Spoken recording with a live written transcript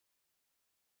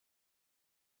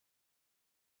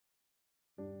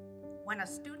When a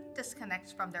student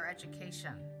disconnects from their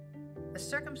education, the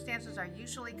circumstances are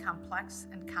usually complex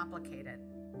and complicated.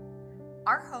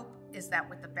 Our hope is that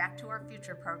with the Back to Our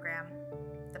Future program,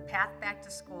 the path back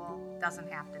to school doesn't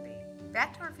have to be.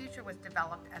 Back to Our Future was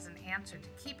developed as an answer to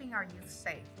keeping our youth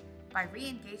safe by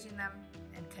re-engaging them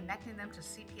and connecting them to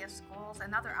CPS schools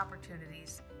and other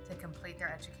opportunities to complete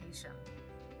their education.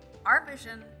 Our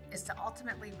vision is to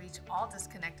ultimately reach all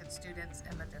disconnected students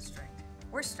in the district.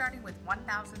 We're starting with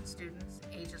 1,000 students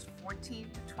ages 14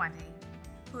 to 20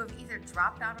 who have either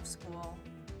dropped out of school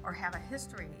or have a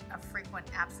history of frequent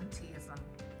absenteeism.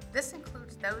 This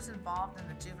includes those involved in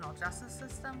the juvenile justice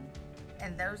system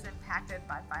and those impacted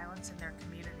by violence in their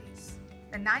communities.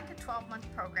 The 9 to 12-month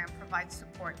program provides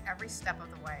support every step of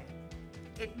the way.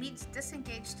 It meets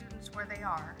disengaged students where they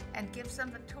are and gives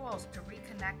them the tools to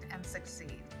reconnect and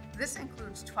succeed. This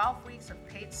includes 12 weeks of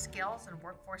paid skills and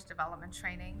workforce development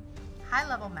training,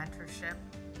 high-level mentorship,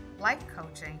 life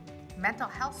coaching, mental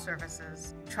health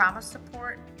services, trauma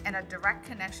support, and a direct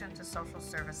connection to social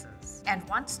services. And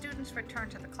once students return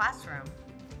to the classroom,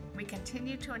 we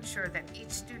continue to ensure that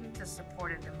each student is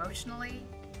supported emotionally,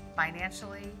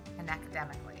 financially, and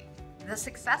academically. The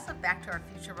success of Back to Our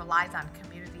Future relies on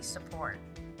community support.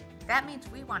 That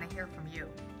means we want to hear from you.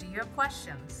 Do you have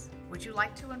questions? Would you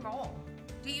like to enroll?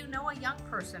 Do you know a young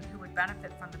person who would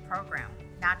benefit from the program?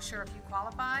 Not sure if you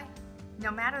qualify? No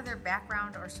matter their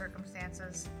background or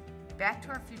circumstances, Back to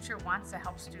Our Future wants to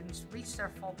help students reach their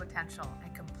full potential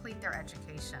and complete their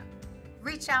education.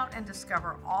 Reach out and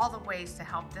discover all the ways to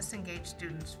help disengaged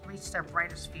students reach their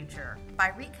brightest future. By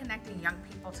reconnecting young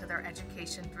people to their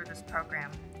education through this program,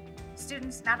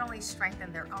 students not only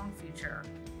strengthen their own future,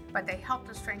 but they help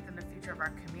to strengthen the future of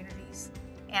our communities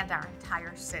and our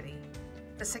entire city.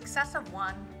 The success of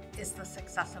one is the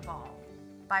success of all.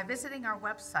 By visiting our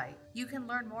website, you can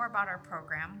learn more about our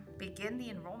program, begin the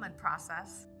enrollment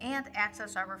process, and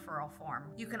access our referral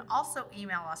form. You can also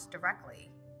email us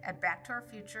directly at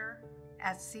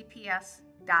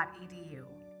backtourfuture@cps.edu.